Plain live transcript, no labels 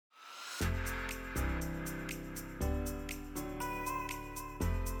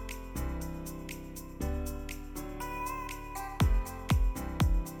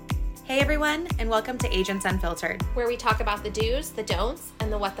Hey everyone, and welcome to Agents Unfiltered, where we talk about the do's, the don'ts, and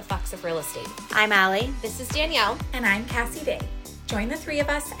the what the fucks of real estate. I'm Allie. This is Danielle. And I'm Cassie Day. Join the three of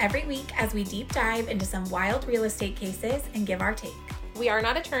us every week as we deep dive into some wild real estate cases and give our take. We are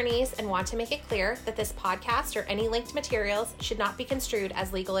not attorneys and want to make it clear that this podcast or any linked materials should not be construed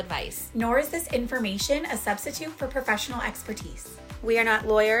as legal advice. Nor is this information a substitute for professional expertise. We are not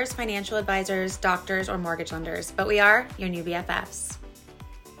lawyers, financial advisors, doctors, or mortgage lenders, but we are your new BFFs.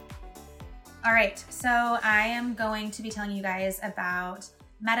 All right, so I am going to be telling you guys about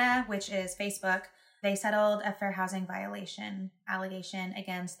Meta, which is Facebook. They settled a fair housing violation allegation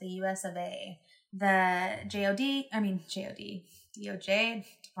against the US of A. The DOJ,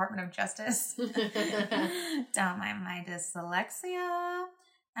 Department of Justice. Don't mind my dyslexia.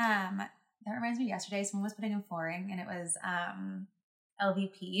 That reminds me, yesterday someone was putting in flooring and it was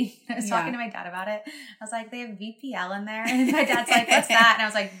LVP. I was talking to my dad about it. I was like, they have VPL in there. And my dad's like, what's that? And I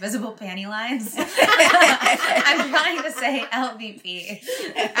was like, visible panty lines. I'm trying to say LVP.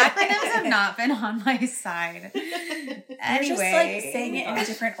 Acronyms have not been on my side. Anyway. You're just like saying it in a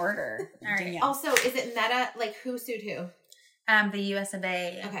different order. All right. Also, is it Meta? Like, who sued who? The US of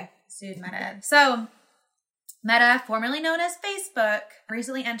A Okay. sued Meta. So Meta, formerly known as Facebook,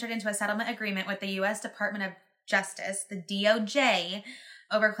 recently entered into a settlement agreement with the US Department of Justice, the DOJ,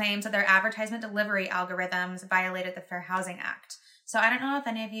 over claims that their advertisement delivery algorithms violated the Fair Housing Act. So I don't know if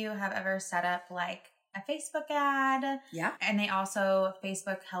any of you have ever set up like a Facebook ad. Yeah. And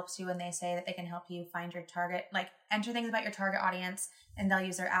Facebook helps you when they say that they can help you find your target, like enter things about your target audience, and they'll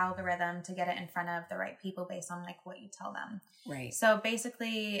use their algorithm to get it in front of the right people based on like what you tell them. Right. So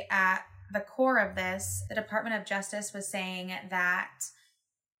basically at the core of this, the Department of Justice was saying that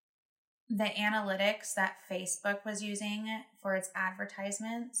the analytics that Facebook was using for its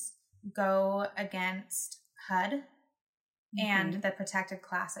advertisements go against HUD and the protected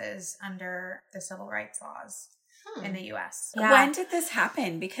classes under the civil rights laws in the U.S. Yeah. When did this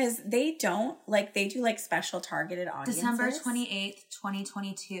happen? Because they do special targeted audiences. December 28th,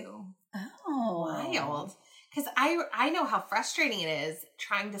 2022. Oh. Wild. Because I know how frustrating it is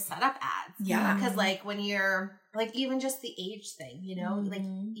trying to set up ads. Yeah. Because like when you're like even just the age thing, you know, like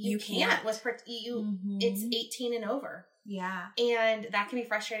you can't with it's 18 and over. Yeah. And that can be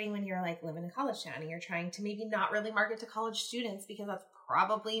frustrating when you're like living in a college town and you're trying to maybe not really market to college students because that's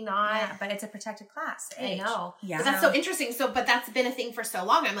probably not. Yeah, but it's a protected class. I know. Yeah. But that's so interesting. But that's been a thing for so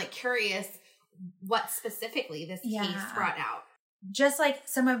long. I'm like curious what specifically this case brought out. Just like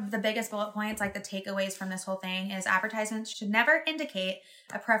some of the biggest bullet points, like the takeaways from this whole thing is advertisements should never indicate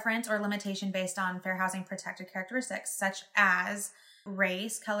a preference or limitation based on fair housing protected characteristics, such as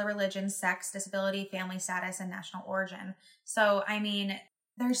race, color, religion, sex, disability, family status, and national origin. So, I mean,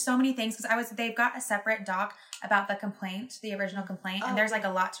 there's so many things because they've got a separate doc about the complaint, the original complaint, and there's like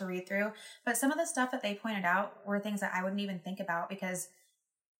a lot to read through. But some of the stuff that they pointed out were things that I wouldn't even think about because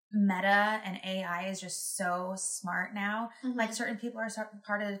Meta and AI is just so smart now. Like certain people are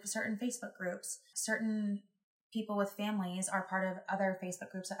part of certain Facebook groups. Certain people with families are part of other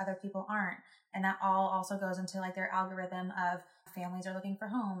Facebook groups that other people aren't. And that all also goes into like their algorithm of families are looking for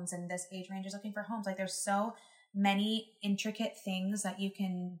homes and this age range is looking for homes. Like there's so many intricate things that you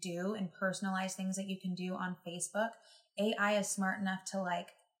can do and personalized things that you can do on Facebook. AI is smart enough to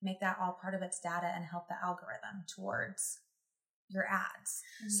like make that all part of its data and help the algorithm towards your ads.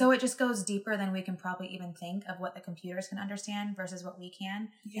 So it just goes deeper than we can probably even think of what the computers can understand versus what we can.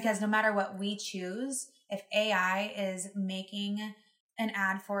 Because no matter what we choose, if AI is making an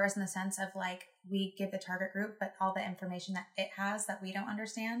ad for us in the sense of like we give the target group, but all the information that it has that we don't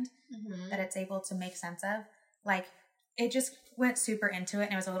understand, that it's able to make sense of, like it just went super into it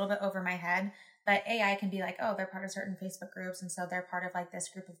and it was a little bit over my head. But AI can be like, oh, they're part of certain Facebook groups. And so they're part of like this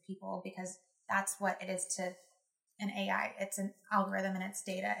group of people because that's what it is to an AI. It's an algorithm and it's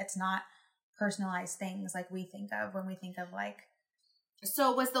data. It's not personalized things like we think of when we think of like.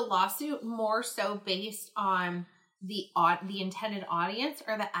 So was the lawsuit more so based on the intended audience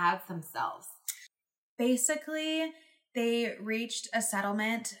or the ads themselves? Basically, they reached a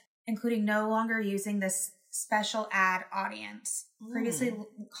settlement, including no longer using this special ad audience, previously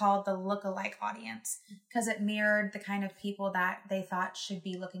called the lookalike audience, because it mirrored the kind of people that they thought should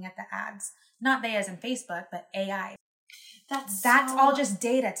be looking at the ads. Not they as in Facebook, but AI. That's all just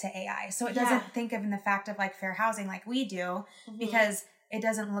data to AI. So it doesn't think of in the fact of like fair housing like we do, because it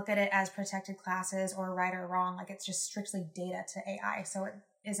doesn't look at it as protected classes or right or wrong. Like it's just strictly data to AI. So it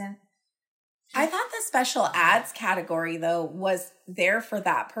isn't. I thought the special ads category, though, was there for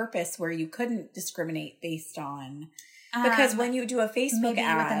that purpose where you couldn't discriminate based on, because when you do a Facebook maybe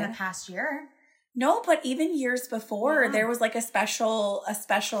ad. within the past year. No, but even years before, there was like a special.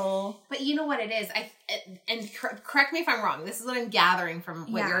 But you know what it is? Correct me if I'm wrong. This is what I'm gathering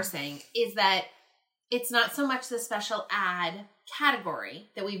from what you're saying, is that it's not so much the special ad category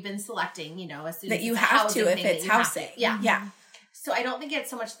that we've been selecting, you know, as soon that as you it's have to if it's housing. Yeah. So I don't think it's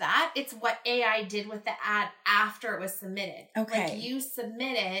so much that. It's what AI did with the ad after it was submitted. Okay. Like you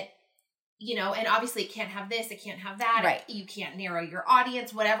submit it, you know, and obviously it can't have this, it can't have that. Right. You can't narrow your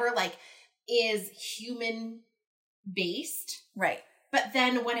audience, whatever, like is human based. Right. But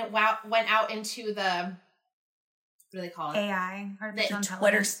then when it went out into the, what do they call it? AI, artificial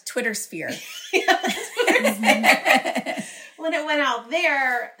intelligence. Twitter sphere. When it went out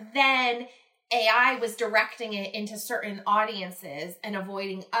there, then AI was directing it into certain audiences and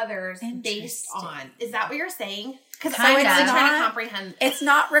avoiding others based on. Is that what you're saying? Because I'm really trying to comprehend. It's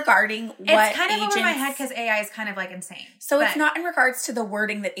not regarding what it's kind of agents, over my head because AI is kind of like insane. So it's not in regards to the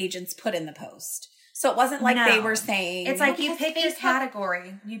wording that agents put in the post. So it wasn't like they were saying. It's like you pick your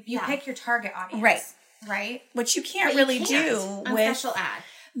category. You pick your target audience. Right? Which you can't really do on with special ad.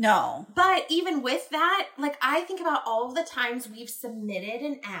 No. But even with that, like I think about all of the times we've submitted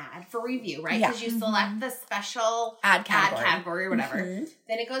an ad for review, right? Because you select the special ad category or whatever. Then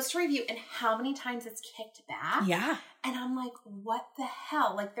it goes to review, and how many times it's kicked back. Yeah. And I'm like, what the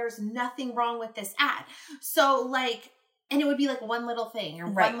hell? Like there's nothing wrong with this ad. So like, and it would be like one little thing or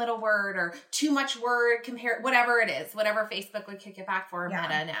one little word or too much word compared, whatever it is, whatever Facebook would kick it back for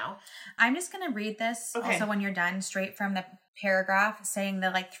Meta now. I'm just going to read this also when you're done straight from the paragraph saying the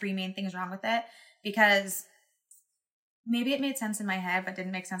like 3 main things wrong with it, because maybe it made sense in my head, but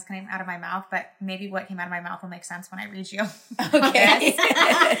didn't make sense coming out of my mouth. But maybe what came out of my mouth will make sense when I read you. Okay.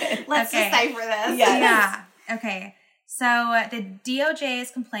 Let's decipher this. Yes. Yeah. Okay. So the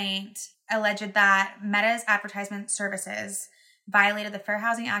DOJ's complaint alleged that Meta's advertisement services violated the Fair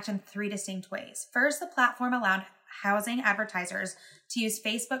Housing Act in 3 distinct ways. First, the platform allowed housing advertisers to use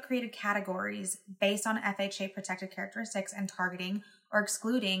Facebook-created categories based on FHA protected characteristics and targeting or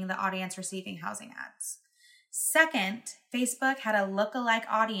excluding the audience receiving housing ads. Second, Facebook had a lookalike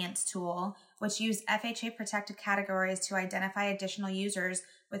audience tool which used FHA protected categories to identify additional users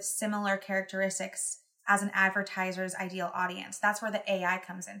with similar characteristics as an advertiser's ideal audience. That's where the AI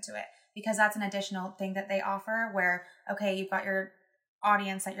comes into it, because that's an additional thing that they offer where, okay, you've got your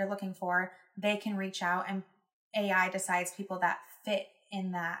audience that you're looking for. They can reach out and AI decides people that fit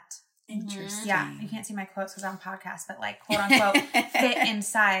in that. Interesting. Yeah, you can't see my quotes because I'm on podcast, but like quote unquote fit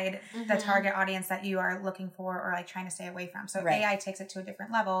inside the target audience that you are looking for or like trying to stay away from. So AI takes it to a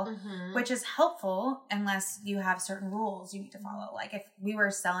different level, which is helpful unless you have certain rules you need to follow. Like if we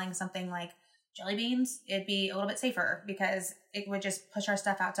were selling something like jelly beans, it'd be a little bit safer because it would just push our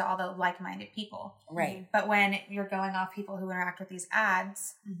stuff out to all the like-minded people. Right. But when you're going off people who interact with these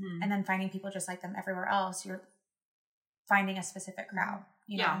ads and then finding people just like them everywhere else, you're finding a specific crowd.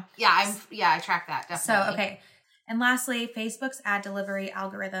 You know? I track that definitely. So, okay. And lastly, Facebook's ad delivery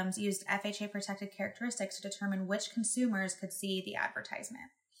algorithms used FHA protected characteristics to determine which consumers could see the advertisement.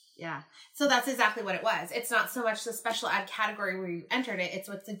 Yeah. So that's exactly what it was. It's not so much the special ad category where you entered it. It's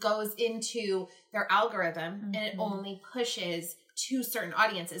what goes into their algorithm and it only pushes to certain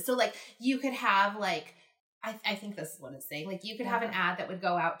audiences. So like you could have like, I think this is what it's saying. Like you could have an ad that would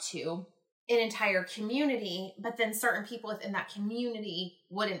go out to an entire community, but then certain people within that community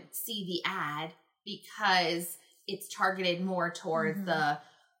wouldn't see the ad because it's targeted more towards the,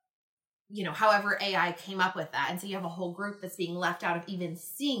 you know, however AI came up with that. And so you have a whole group that's being left out of even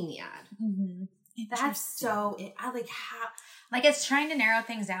seeing the ad. That's so, I like how, like it's trying to narrow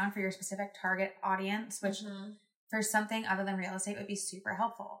things down for your specific target audience, which for something other than real estate would be super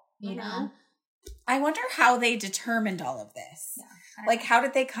helpful, you know? I wonder how they determined all of this. Yeah, like, how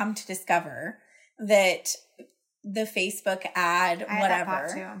did they come to discover that the Facebook ad, I had that thought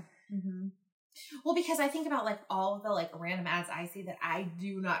too. Well, because I think about like all of the like random ads I see that I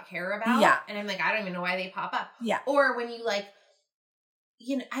do not care about. Yeah. And I'm like, I don't even know why they pop up. Yeah. Or when you like,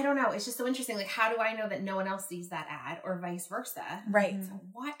 you know, I don't know. It's just so interesting. Like, how do I know that no one else sees that ad or vice versa? Right. So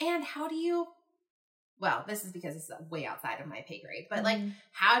what? And how do you, well, this is because it's way outside of my pay grade, but like,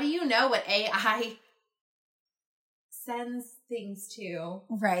 how do you know what AI sends things to?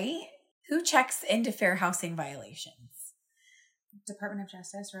 Right. Who checks into fair housing violations? Department of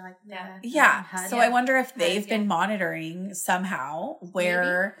Justice or like HUD. So I wonder if they've been monitoring somehow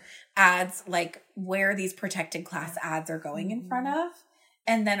where ads, like where these protected class ads are going in front of,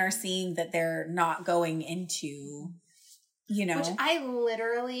 and then are seeing that they're not going into, you know. Which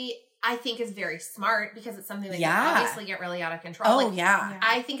I think is very smart because it's something that can obviously get really out of control. Oh, yeah.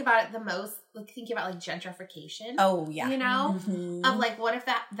 I think about it the most like thinking about like gentrification. Oh yeah. You know, of like, what if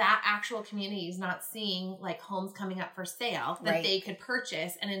that actual community is not seeing like homes coming up for sale that they could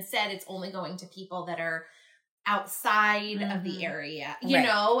purchase, and instead it's only going to people that are outside of the area, you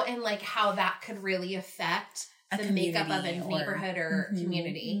know, and like how that could really affect the makeup of a neighborhood or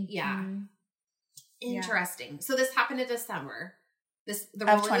community. Yeah. Interesting. So this happened in December. The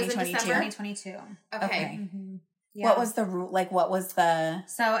ruling was in December 2022. Okay. Yeah. What was the rule? Like, what was the...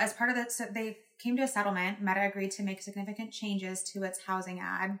 So as part of the... So they came to a settlement. Meta agreed to make significant changes to its housing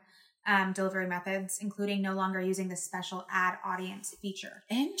ad delivery methods, including no longer using the special ad audience feature.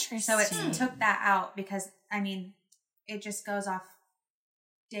 Interesting. So it took that out because, I mean, it just goes off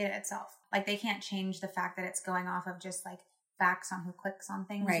data itself. Like, they can't change the fact that it's going off of just, like, facts on who clicks on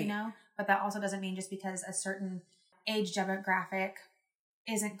things, you know? But that also doesn't mean just because a certain age demographic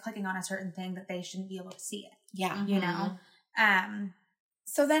isn't clicking on a certain thing that they shouldn't be able to see it. Yeah. You know?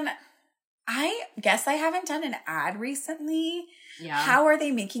 So then I guess I haven't done an ad recently. Yeah. How are they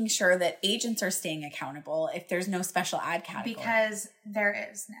making sure that agents are staying accountable if there's no special ad category? Because there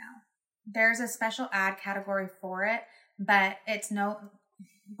is now. There's a special ad category for it, but it's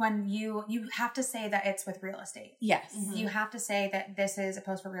when you have to say that it's with real estate. Yes. You have to say that this is a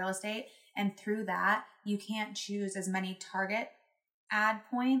post for real estate, and through that, you can't choose as many target ad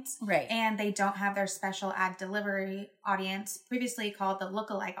points. Right. And they don't have their special ad delivery audience, previously called the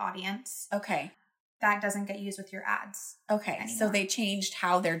lookalike audience. Okay. That doesn't get used with your ads. Okay. anymore. So they changed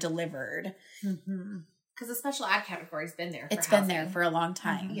how they're delivered. Because the special ad category's been there. It's been there for a long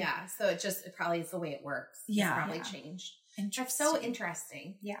time. Yeah. So it probably is the way it works. Yeah. It's probably changed. That's so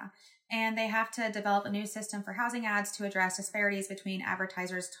interesting. Yeah. And they have to develop a new system for housing ads to address disparities between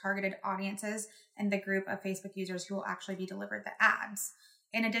advertisers' targeted audiences and the group of Facebook users who will actually be delivered the ads.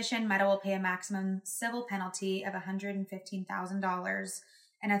 In addition, Meta will pay a maximum civil penalty of $115,000,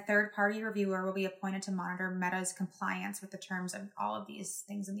 and a third-party reviewer will be appointed to monitor Meta's compliance with the terms of all of these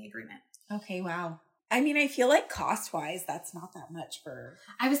things in the agreement. Okay, wow. I mean, I feel like cost-wise, that's not that much for...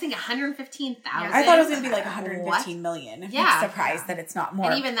 I was thinking 115,000. I thought it was going to be like 115 million. Yeah. I'm surprised that it's not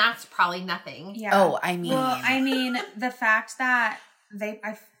more. And even that's probably nothing. Yeah. Oh, I mean... Well, I mean, the fact that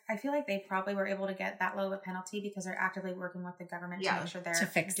I feel like they probably were able to get that low of a penalty because they're actively working with the government to make sure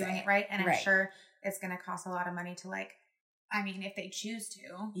they're doing it right. And I'm sure it's going to cost a lot of money to, like, I mean, if they choose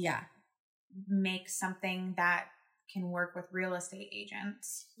to. Yeah. Make something that can work with real estate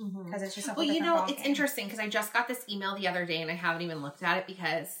agents. Because it's just a whole Well, you know, it's ballgame. interesting because I just got this email the other day and I haven't even looked at it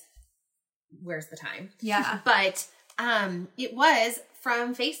because where's the time? Yeah. But it was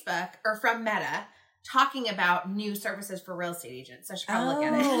from Facebook or from Meta talking about new services for real estate agents. So I should probably look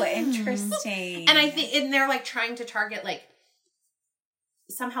at it. Oh, interesting. And I think, and they're like trying to target like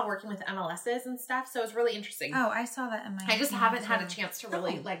somehow working with MLSs and stuff. So it's really interesting. Oh, I saw that in my... I just haven't had a chance to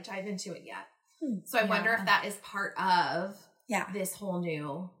really like dive into it yet. So I wonder if that is part of this whole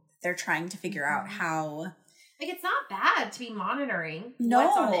new... They're trying to figure out how... Like, it's not bad to be monitoring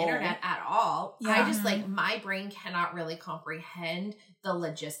what's on the internet at all. Yeah. I just, like, my brain cannot really comprehend the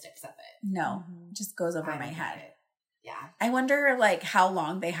logistics of it. No, it just goes over my head. Yeah. I wonder, like, how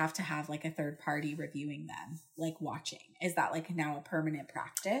long they have to have, like, a third party reviewing them, like, watching. Is that, like, now a permanent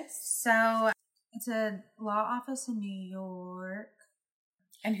practice? So, it's a law office in New York.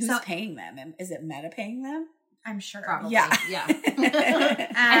 And who's paying them? And is it Meta paying them? I'm sure. Probably. Yeah. Yeah. I think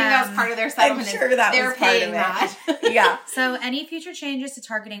that was part of their settlement. I'm sure that they're was part paying of it. that. Yeah. So any future changes to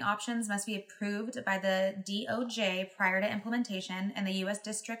targeting options must be approved by the DOJ prior to implementation, and the U.S.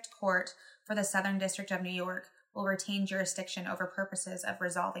 District Court for the Southern District of New York will retain jurisdiction over purposes of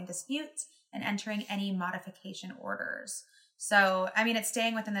resolving disputes and entering any modification orders. So, I mean, it's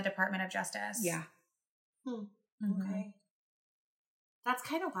staying within the Department of Justice. Yeah. Okay. That's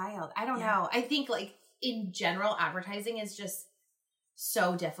kind of wild. I don't know. I think, like, in general, advertising is just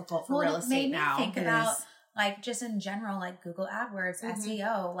so difficult for real estate now. Think about, like, just in general, like Google AdWords,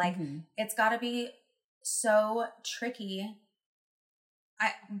 SEO. Like, it's got to be so tricky.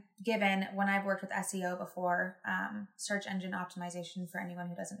 Given when I've worked with SEO before, search engine optimization, for anyone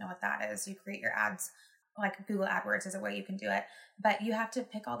who doesn't know what that is, you create your ads. Like Google AdWords is a way you can do it, but you have to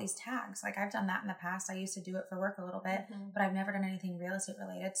pick all these tags. Like I've done that in the past. I used to do it for work a little bit, but I've never done anything real estate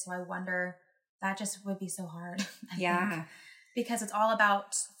related. So I wonder, that just would be so hard. I think, because it's all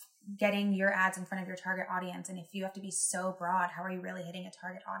about getting your ads in front of your target audience. And if you have to be so broad, how are you really hitting a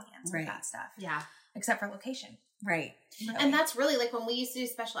target audience with that stuff? Yeah. Except for location. Right. Really. And that's really like when we used to do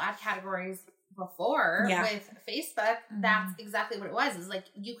special ad categories before with Facebook, that's exactly what it was. Is like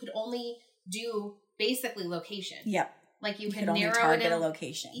you could only do basically location. Yep. Like you could only narrow target it in a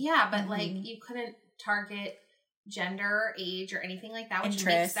location. Yeah, but like you couldn't target gender, age, or anything like that, which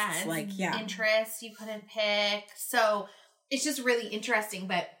Interests, makes sense. like, yeah. Interests you couldn't pick. So it's just really interesting,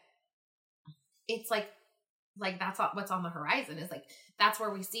 but it's like that's what's on the horizon is like, that's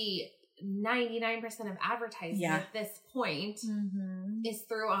where we see 99% of advertising at this point is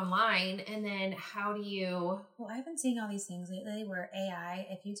through online. And then how do you... Well, I've been seeing all these things lately where AI,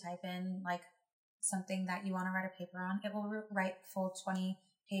 if you type in like something that you want to write a paper on, it will write full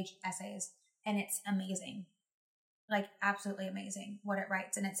 20-page essays. And it's amazing. Like absolutely amazing what it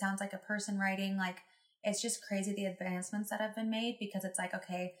writes. And it sounds like a person writing. Like it's just crazy the advancements that have been made, because it's like,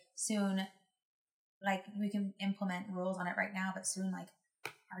 okay, soon, like we can implement rules on it right now, but soon, like,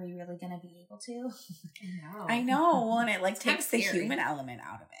 are you really going to be able to? I know. Well, and it like takes the human element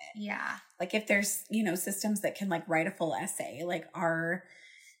out of it. Yeah. Like if there's, you know, systems that can like write a full essay, like are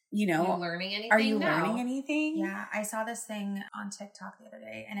you learning anything? Are you learning anything? Yeah. I saw this thing on TikTok the other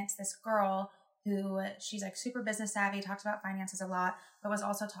day, and it's this girl who she's like super business savvy, talks about finances a lot, but was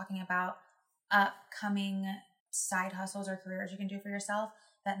also talking about upcoming side hustles or careers you can do for yourself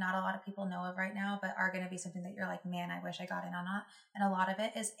that not a lot of people know of right now, but are going to be something that you're like, man, I wish I got in on that. And a lot of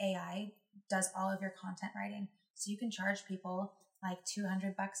it is AI does all of your content writing. So you can charge people like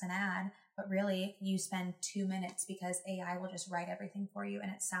 $200 an ad, but really you spend 2 minutes because AI will just write everything for you,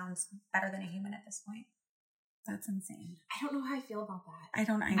 and it sounds better than a human at this point. That's insane. I don't know how I feel about that. I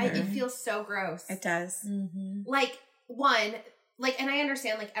don't either. It feels so gross. It does. Mm-hmm. Like, one, like, and I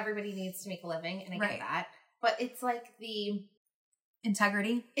understand, like, everybody needs to make a living, and I get that. But it's like the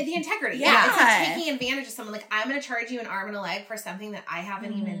integrity. Yeah. It's like taking advantage of someone. Like, I'm going to charge you an arm and a leg for something that I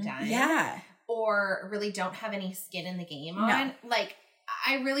haven't even done. Yeah. Or really don't have any skin in the game on. Like,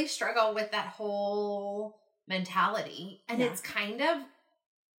 I really struggle with that whole mentality. And it's kind of,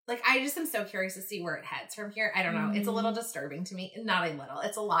 like, I just am so curious to see where it heads from here. I don't know. It's a little disturbing to me. Not a little.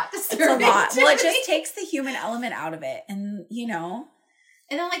 It's a lot disturbing. It's a lot. Well, it just takes the human element out of it. And, you know.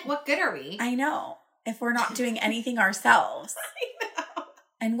 And then, like, what good are we? I know. If we're not doing anything ourselves. I know.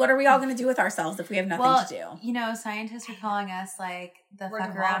 And what are we all going to do with ourselves if we have nothing to do? You know, scientists are calling us, like, the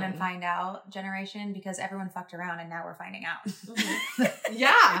fuck around and find out generation, because everyone fucked around and now we're finding out. Mm-hmm.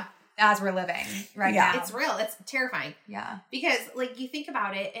 Yeah. As we're living right now. It's real. It's terrifying. Yeah. Because, like, you think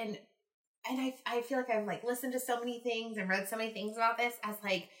about it, and I feel like I've, like, listened to so many things and read so many things about this as,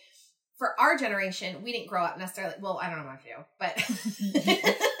 like, for our generation, we didn't grow up necessarily, well, I don't know about you, but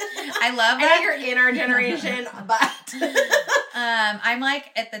I love that. I know you're in our generation, but I'm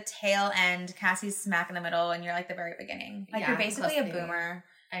like at the tail end. Cassie's smack in the middle, and you're like the very beginning. Like you're basically a boomer.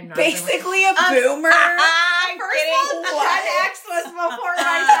 I'm not basically a boomer. I'm kidding. Gen X was before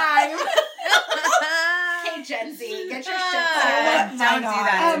my time. Hey, Gen Z, get your shit together. Don't do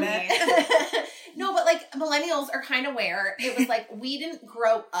that to me. No, but like millennials are kind of where it was like we didn't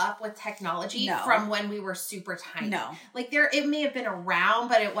grow up with technology from when we were super tiny. No. Like it may have been around,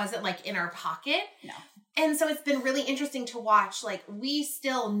 but it wasn't like in our pocket. No. And so it's been really interesting to watch. Like we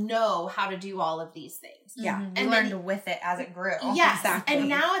still know how to do all of these things. Yeah. Mm-hmm. And learned with it as it grew. Yes. Exactly. And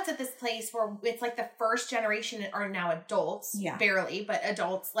now it's at this place where it's like the first generation are now adults, barely, but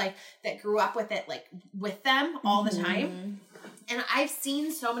adults like that grew up with it, like with them all the time. And I've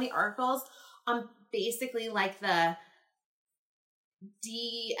seen so many articles on basically like the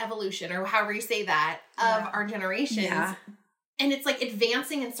de-evolution or however you say that of our generations. Yeah. And it's like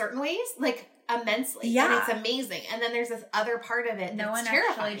advancing in certain ways, like immensely. Yeah. And it's amazing. And then there's this other part of it. No one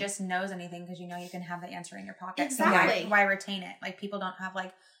terrifying. actually just knows anything because you know you can have the answer in your pocket. Exactly. So why retain it? Like people don't have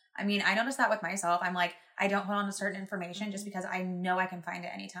like, I mean, I noticed that with myself. I'm like, I don't hold on to certain information just because I know I can find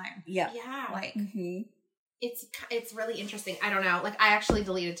it anytime. Yeah. Like, it's really interesting. I don't know. Like I actually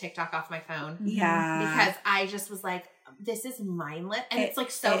deleted TikTok off my phone. Yeah. Because I just was like, this is mindless. And it's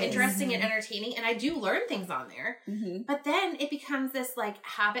like so interesting and entertaining. And I do learn things on there. But then it becomes this like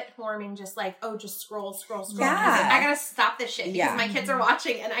habit forming, just like, oh, just scroll. Yeah. I gotta stop this shit because my kids are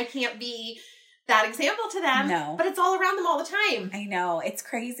watching and I can't be that example to them. No. But it's all around them all the time. I know. It's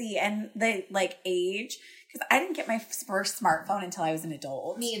crazy. And the like age, because I didn't get my first smartphone until I was an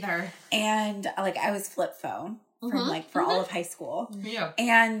adult. Neither. And like I was flip phone from like for all of high school. Yeah.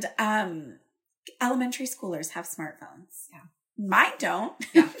 And elementary schoolers have smartphones. Yeah. Mine don't.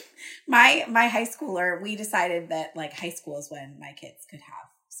 Yeah. my high schooler, we decided that like high school is when my kids could have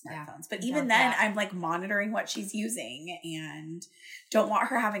smartphones. But even then I'm like monitoring what she's using and don't want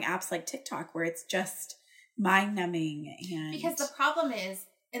her having apps like TikTok where it's just mind numbing. And because the problem is,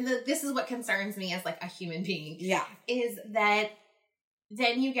 and this is what concerns me as like a human being. Yeah. Is that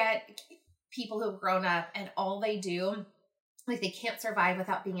then you get people who've grown up and all they do, like they can't survive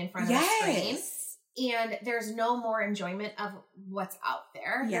without being in front of a screen. And there's no more enjoyment of what's out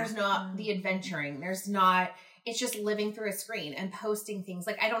there. Yeah. There's not the adventuring. There's not, it's just living through a screen and posting things.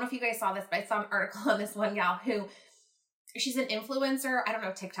 Like, I don't know if you guys saw this, but I saw an article on this one gal who, she's an influencer, I don't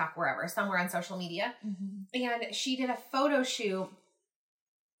know, TikTok, wherever, somewhere on social media. And she did a photo shoot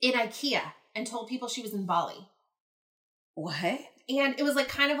in IKEA and told people she was in Bali. What? And it was like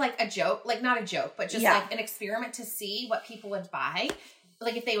kind of like a joke, like not a joke, but just like an experiment to see what people would buy,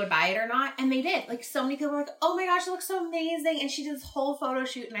 like if they would buy it or not. And they did. Like so many people were like, oh my gosh, it looks so amazing. And she did this whole photo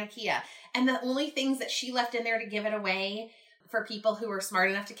shoot in IKEA. And the only things that she left in there to give it away for people who were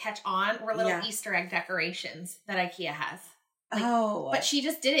smart enough to catch on were little Easter egg decorations that IKEA has. Like, but she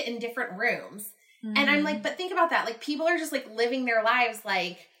just did it in different rooms. And I'm like, but think about that. Like people are just like living their lives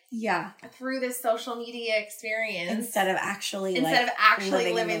like, through this social media experience instead of actually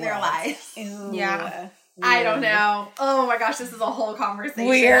living their lives. Ew. Yeah. Weird. I don't know. Oh my gosh, this is a whole conversation.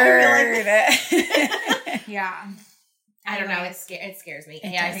 Weird. I don't know. It scares me.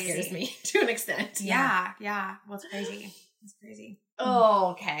 AI scares me to an extent. Yeah. Well, it's crazy. It's crazy. Oh,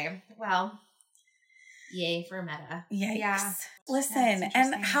 okay. Well, yay for Meta. Yikes. Yeah. Listen,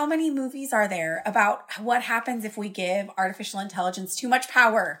 and how many movies are there about what happens if we give artificial intelligence too much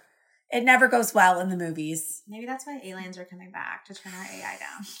power? It never goes well in the movies. Maybe that's why aliens are coming back, to turn our AI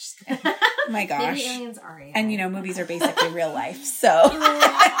down. Just kidding. Oh my gosh. Maybe aliens are AI. And movies are basically real life, so.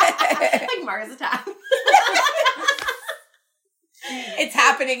 Like Mars Attack. It's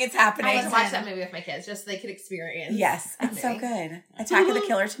happening. I want to watch that movie with my kids just so they could experience. Yes, it's so good. Attack of the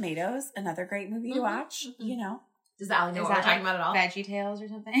Killer Tomatoes, another great movie to watch, Does Allie know what we're talking about at all? Veggie Tales or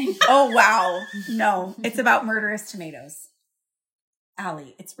something? Oh, wow. No, it's about murderous tomatoes.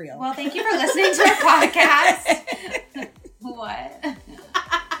 Allie, it's real. Well, thank you for listening to our podcast. What?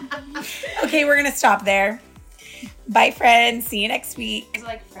 Okay, we're going to stop there. Bye, friends. See you next week. It's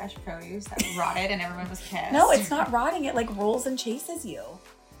like fresh produce that rotted and everyone was pissed. No, it's not rotting. It like rolls and chases you.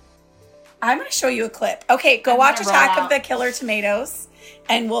 I'm going to show you a clip. Okay, go watch Attack of the Killer Tomatoes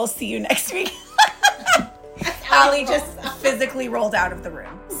and we'll see you next week. Allie just physically rolled out of the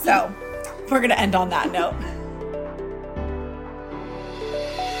room. So we're going to end on that note.